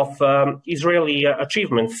pinnacle of Israeli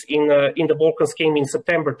achievements in the Balkans came in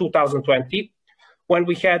September 2020, when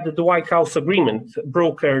we had the White House agreement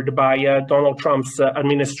brokered by Donald Trump's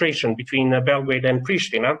administration between Belgrade and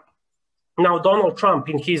Pristina. Now, Donald Trump,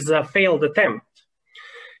 in his failed attempt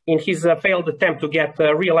to get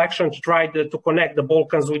re-election, tried to connect the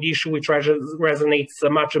Balkans with the issue which resonates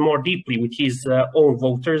much more deeply with his own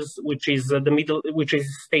voters, which is the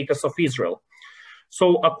status of Israel.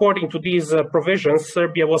 So according to these provisions,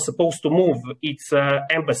 Serbia was supposed to move its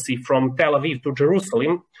embassy from Tel Aviv to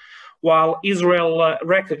Jerusalem, while Israel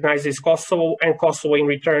recognizes Kosovo, and Kosovo in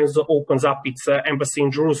return opens up its embassy in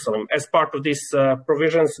Jerusalem. As part of these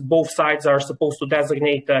provisions, both sides are supposed to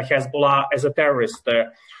designate Hezbollah as a terrorist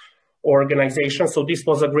organization. So this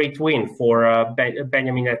was a great win for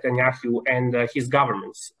Benjamin Netanyahu and his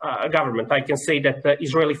government. I can say that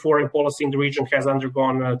Israeli foreign policy in the region has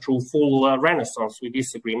undergone through full renaissance with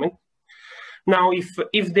this agreement. Now,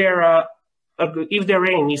 if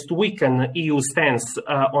their aim is to weaken EU stance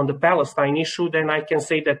on the Palestine issue, then I can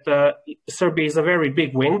say that Serbia is a very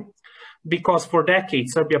big win, because for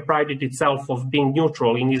decades Serbia prided itself of being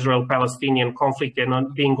neutral in Israel-Palestinian conflict and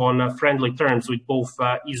on being on friendly terms with both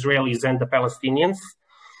Israelis and the Palestinians.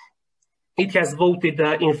 It has voted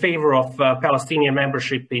in favor of Palestinian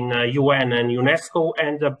membership in UN and UNESCO,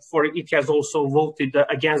 and it has also voted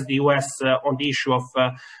against the US on the issue of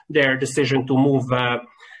their decision to move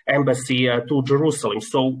embassy to Jerusalem.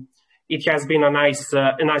 So it has been a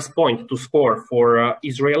nice point to score for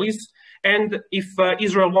Israelis. And if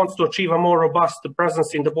Israel wants to achieve a more robust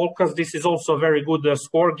presence in the Balkans, this is also a very good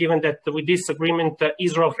score, given that with this agreement,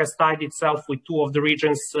 Israel has tied itself with two of the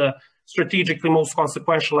region's strategically most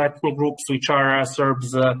consequential ethnic groups, which are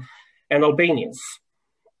Serbs and Albanians.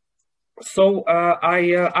 So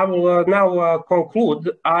I will now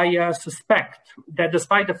conclude. I suspect that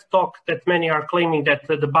despite the talk that many are claiming that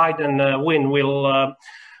the Biden win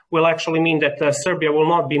will actually mean that Serbia will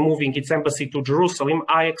not be moving its embassy to Jerusalem,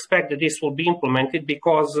 I expect that this will be implemented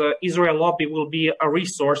because Israel lobby will be a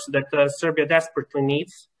resource that Serbia desperately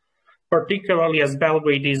needs, particularly as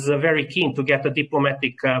Belgrade is very keen to get a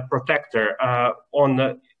diplomatic protector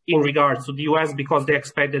in regards to the US, because they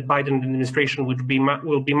expect that Biden administration will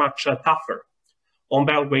be much tougher on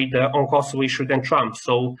Belgrade on Kosovo issue than Trump.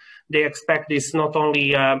 So they expect this not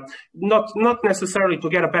only not necessarily to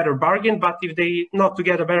get a better bargain, but if they not to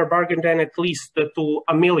get a better bargain, then at least to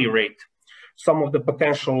ameliorate some of the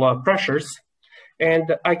potential pressures.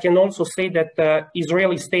 And I can also say that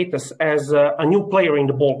Israeli status as a new player in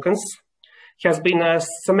the Balkans has been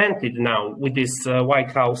cemented now with this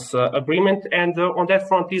White House agreement. And on that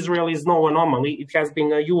front, Israel is no anomaly. It has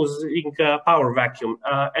been using power vacuum,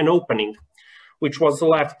 an opening, which was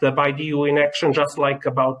left by the EU in action, just like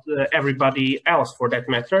about everybody else for that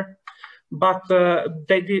matter. But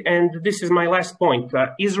they did, and this is my last point,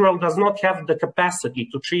 Israel does not have the capacity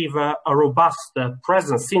to achieve a robust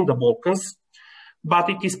presence in the Balkans, but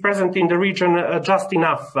it is present in the region just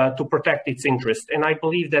enough to protect its interest. And I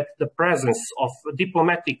believe that the presence of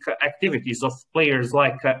diplomatic activities of players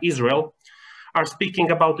like Israel are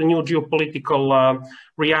speaking about the new geopolitical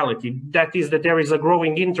reality. That is that there is a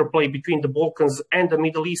growing interplay between the Balkans and the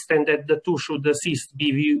Middle East, and that the two should cease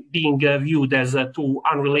being viewed as two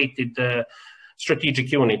unrelated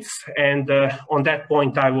strategic units. And on that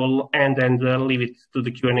point, I will end and leave it to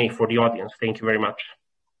the Q&A for the audience. Thank you very much.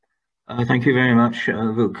 Thank you very much,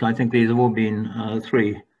 Vuk. I think these have all been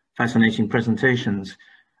three fascinating presentations.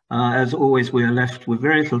 As always, we are left with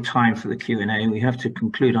very little time for the Q&A. We have to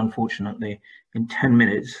conclude, unfortunately, in 10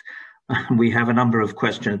 minutes. We have a number of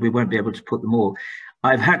questions. We won't be able to put them all.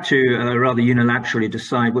 I've had to rather unilaterally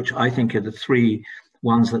decide which I think are the three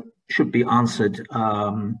ones that should be answered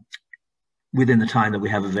within the time that we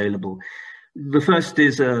have available. The first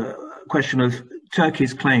is a question of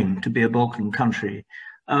Turkey's claim to be a Balkan country.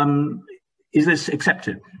 Is this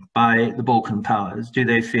accepted by the Balkan powers? Do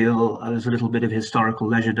they feel there's a little bit of historical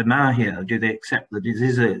legerdemain here? Do they accept that it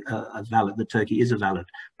is that Turkey is a valid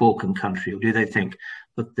Balkan country, or do they think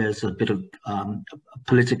that there's a bit of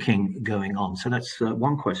politicking going on? So that's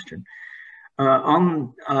one question.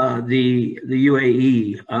 On the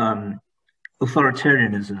UAE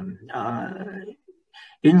authoritarianism,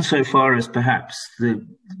 insofar as perhaps the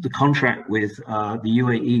contract with the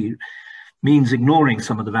UAE means ignoring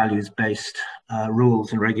some of the values-based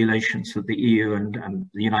rules and regulations that the EU and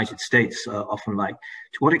the United States often like.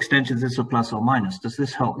 To what extent is this a plus or minus? Does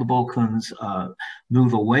this help the Balkans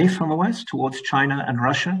move away from the West towards China and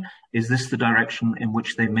Russia? Is this the direction in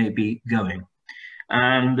which they may be going?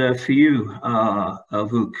 And for you,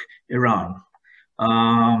 Vuk, Iran.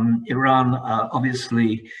 Iran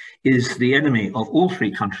obviously is the enemy of all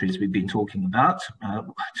three countries we've been talking about,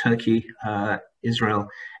 Turkey, Israel,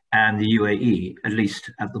 and the UAE, at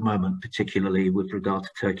least at the moment, particularly with regard to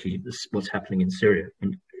Turkey, what's happening in Syria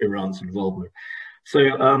and Iran's involvement.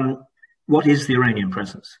 So what is the Iranian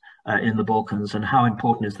presence in the Balkans, and how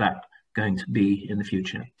important is that going to be in the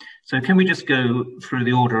future? So can we just go through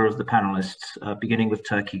the order of the panelists, beginning with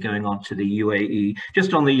Turkey, going on to the UAE.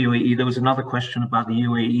 Just on the UAE, there was another question about the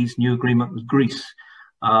UAE's new agreement with Greece,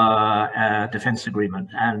 defense agreement,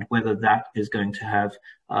 and whether that is going to have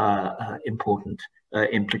important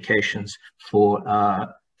implications for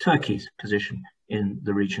Turkey's position in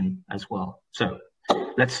the region as well. So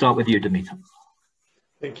let's start with you, Dimitar.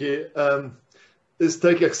 Thank you. Is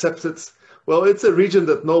Turkey accepted? Well, it's a region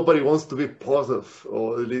that nobody wants to be part of,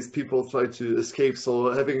 or at least people try to escape.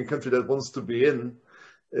 So having a country that wants to be in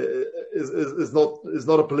is not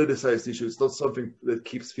a politicized issue. It's not something that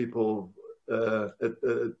keeps people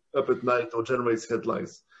up at night or generates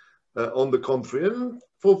headlines. On the contrary, and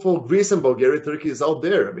for Greece and Bulgaria, Turkey is out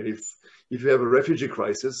there. I mean, if you have a refugee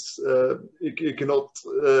crisis, you cannot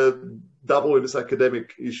double in this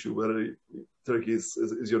academic issue whether Turkey is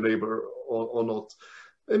your neighbor or not.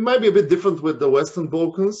 It might be a bit different with the Western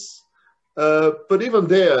Balkans, but even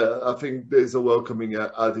there, I think there's a welcoming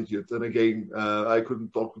attitude. And again, I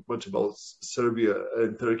couldn't talk much about Serbia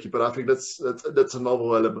and Turkey, but I think that's a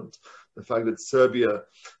novel element. The fact that Serbia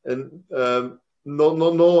and no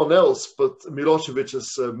one else but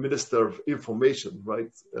Milosevic's Minister of Information,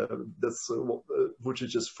 right? That's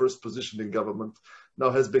Vucic's first position in government,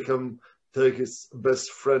 now has become Turkey's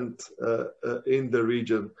best friend in the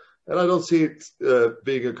region. And I don't see it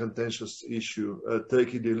being a contentious issue.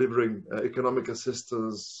 Turkey delivering economic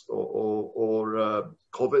assistance or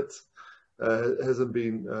COVID hasn't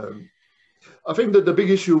been I think that the big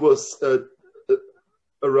issue was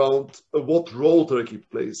around what role Turkey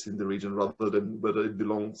plays in the region rather than whether it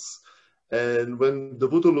belongs. And when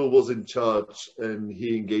Davutoglu was in charge and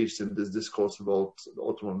he engaged in this discourse about the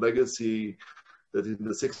Ottoman legacy, that in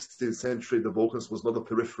the 16th century, the Balkans was not a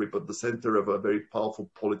periphery, but the center of a very powerful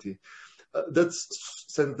polity, that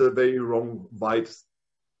sent a very wrong vibe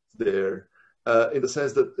there, in the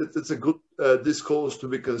sense that it's a good discourse to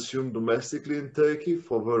be consumed domestically in Turkey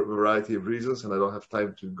for a variety of reasons, and I don't have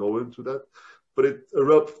time to go into that, but it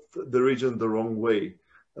rubbed the region the wrong way.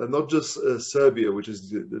 Not just Serbia, which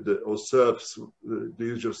is or Serbs, the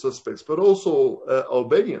usual suspects, but also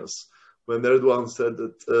Albanians. When Erdogan said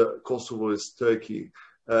that Kosovo is Turkey,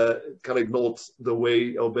 it kind of ignored the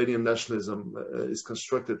way Albanian nationalism is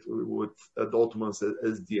constructed with the Ottomans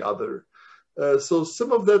as the other. So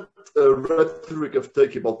some of that rhetoric of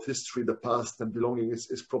Turkey about history, the past, and belonging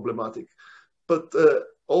is problematic. But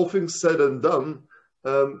all things said and done,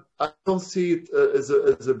 I don't see it as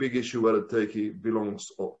a big issue whether Turkey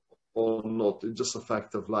belongs or not. It's just a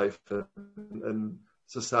fact of life, and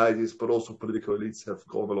societies, but also political elites have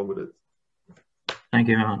gone along with it. Thank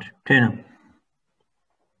you very much. Tena.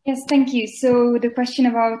 Yes, thank you. So the question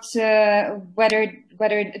about whether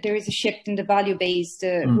there is a shift in the value-based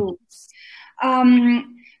rules.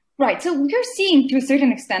 Right. So we're seeing, to a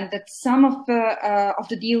certain extent, that some of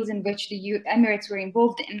the deals in which the Emirates were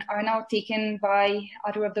involved in are now taken by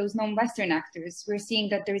other of those non-Western actors. We're seeing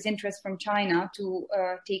that there is interest from China to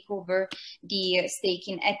take over the stake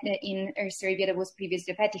in Serbia that was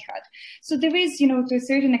previously of Etihad. So there is, to a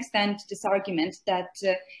certain extent, this argument that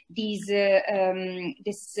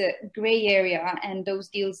this gray area and those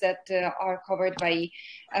deals that are covered by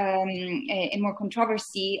a more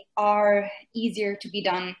controversy are easier to be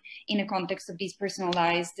done in a context of this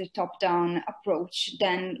personalized top-down approach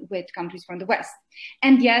than with countries from the West.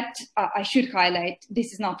 And yet, I should highlight,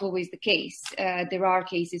 this is not always the case. There are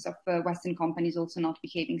cases of Western companies also not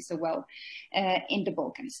behaving so well in the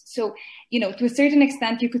Balkans. So, to a certain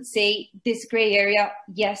extent, you could say this gray area,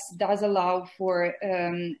 yes, does allow for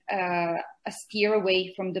a steer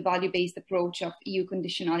away from the value-based approach of EU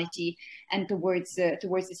conditionality and towards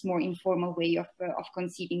this more informal way of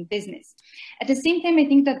conceiving business. At the same time, I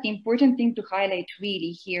think that the important thing to highlight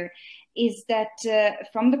really here is that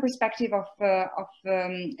from the perspective of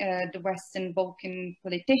the Western Balkan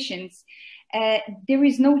politicians, there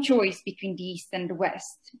is no choice between the East and the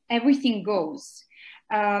West. Everything goes.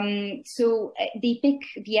 So they pick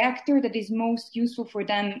the actor that is most useful for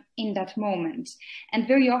them in that moment. And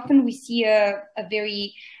very often we see a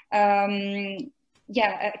very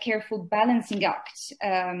a careful balancing act.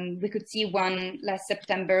 We could see one last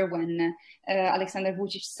September when Aleksandar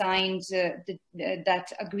Vučić signed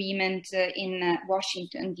that agreement in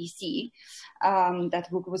Washington, D.C., that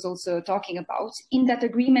Vuk was also talking about. In that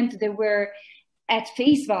agreement, there were at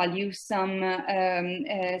face value some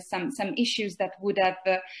issues that would have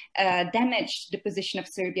damaged the position of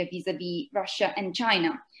Serbia vis-a-vis Russia and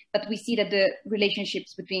China. But we see that the relationship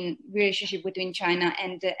between China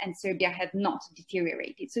and Serbia have not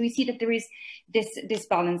deteriorated. So we see that there is this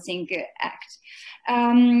balancing act.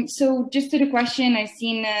 So just to the question, I've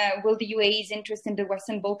seen, will the UAE's interest in the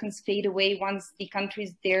Western Balkans fade away once the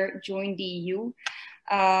countries there join the EU?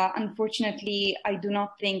 Unfortunately, I do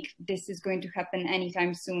not think this is going to happen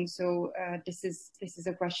anytime soon. So this is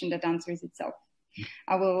a question that answers itself.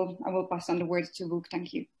 I will pass on the words to Vuk.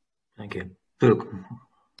 Thank you. Thank you. Vuk.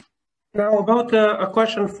 Now, about a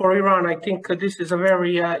question for Iran, I think this is a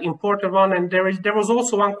very important one, and there was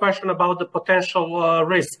also one question about the potential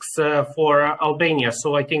risks for Albania.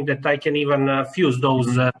 So I think that I can even fuse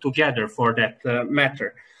those together for that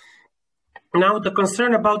matter. Now, the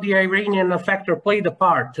concern about the Iranian factor played a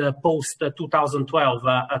part post 2012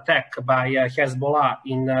 attack by Hezbollah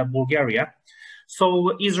in Bulgaria.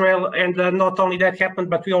 So Israel, and not only that happened,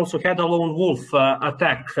 but we also had a lone wolf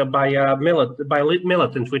attack by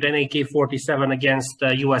militant with an AK-47 against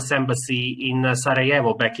the U.S. embassy in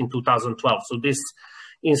Sarajevo back in 2012. So this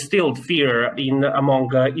instilled fear among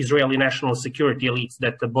Israeli national security elites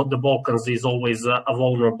that the Balkans is always a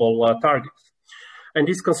vulnerable target. And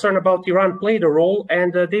this concern about Iran played a role,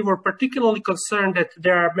 and they were particularly concerned that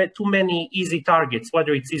there are too many easy targets,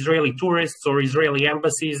 whether it's Israeli tourists or Israeli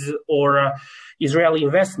embassies or Israeli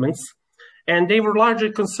investments. And they were largely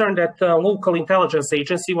concerned that local intelligence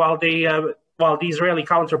agency, while the Israeli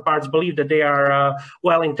counterparts believe that they are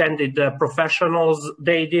well-intended professionals,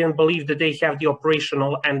 they didn't believe that they have the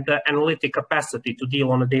operational and analytic capacity to deal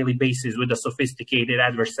on a daily basis with a sophisticated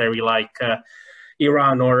adversary like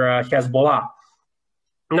Iran or Hezbollah.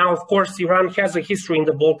 Now, of course, Iran has a history in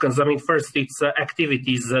the Balkans. I mean, first, its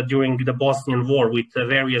activities during the Bosnian War with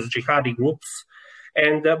various jihadi groups.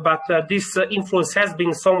 But this influence has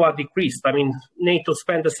been somewhat decreased. I mean, NATO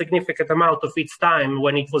spent a significant amount of its time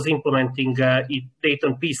when it was implementing its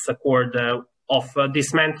Dayton Peace Accord of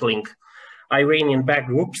dismantling Iranian-backed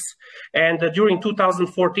groups. And during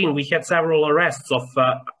 2014, we had several arrests of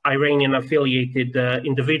Iranian-affiliated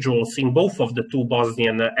individuals in both of the two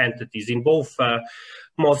Bosnian entities, in both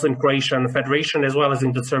Muslim Croatian Federation as well as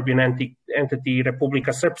in the Serbian entity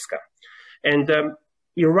Republika Srpska. And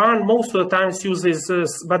Iran most of the times uses,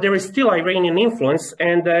 but there is still Iranian influence,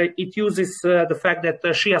 and it uses the fact that the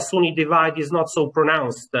Shia-Sunni divide is not so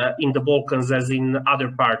pronounced in the Balkans as in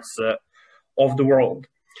other parts of the world.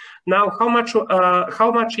 Now, how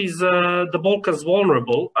much is the Balkans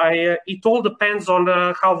vulnerable? It all depends on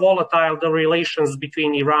how volatile the relations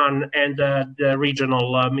between Iran and the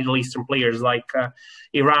regional Middle Eastern players like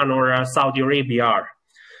Iran or Saudi Arabia are.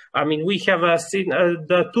 I mean, we have seen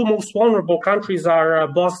the two most vulnerable countries are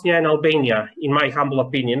Bosnia and Albania, in my humble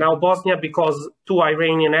opinion. Now, Bosnia, because two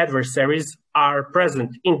Iranian adversaries are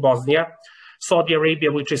present in Bosnia, Saudi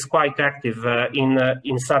Arabia, which is quite active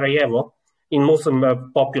in Sarajevo, in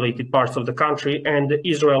Muslim populated parts of the country, and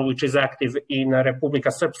Israel, which is active in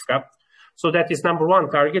Republika Srpska. So that is number one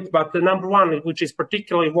target, but the number one, which is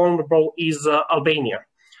particularly vulnerable, is Albania.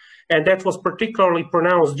 And that was particularly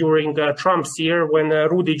pronounced during Trump's year when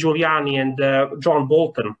Rudy Giuliani and John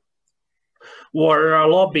Bolton were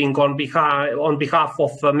lobbying on behalf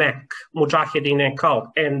of MEK, Mujahideen and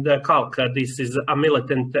Khalq. This is a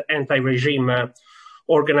militant anti-regime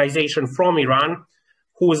organization from Iran,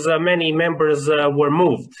 whose many members were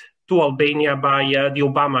moved to Albania by the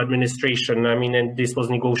Obama administration. I mean, and this was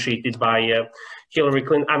negotiated by Hillary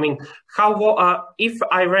Clinton. I mean, if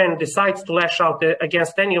Iran decides to lash out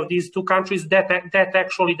against any of these two countries, that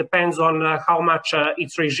actually depends on how much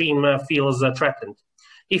its regime feels threatened.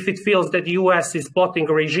 If it feels that the US is plotting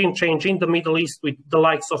a regime change in the Middle East with the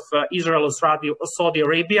likes of Israel or Saudi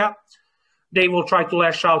Arabia, they will try to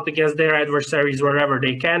lash out against their adversaries wherever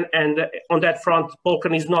they can. And on that front,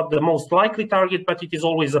 Balkan is not the most likely target, but it is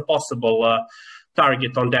always a possible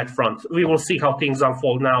target on that front. We will see how things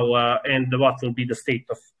unfold now and what will be the state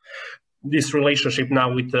of this relationship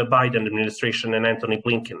now with the Biden administration and Antony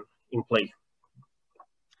Blinken in play.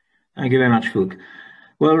 Thank you very much, Vuk.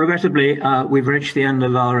 Well, regrettably, we've reached the end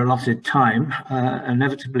of our allotted time.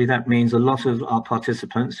 Inevitably, that means a lot of our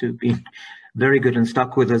participants who've been very good and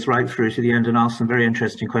stuck with us right through to the end and asked some very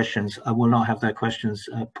interesting questions. I will not have their questions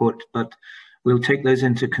put, but we'll take those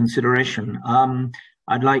into consideration.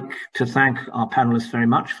 I'd like to thank our panelists very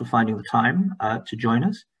much for finding the time to join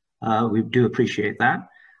us. We do appreciate that.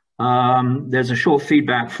 There's a short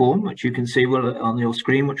feedback form, which you can see on your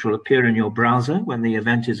screen, which will appear in your browser when the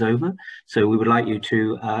event is over. So we would like you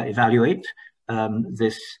to evaluate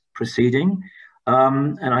this proceeding.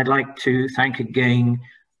 And I'd like to thank again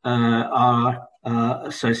our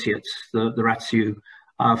associates, the Ratsiu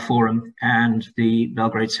Forum and the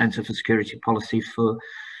Belgrade Center for Security Policy for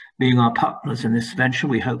being our partners in this venture.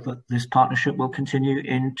 We hope that this partnership will continue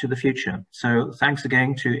into the future. So thanks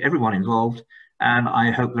again to everyone involved, and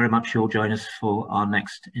I hope very much you'll join us for our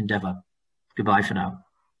next endeavor. Goodbye for now.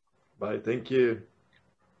 Bye, thank you.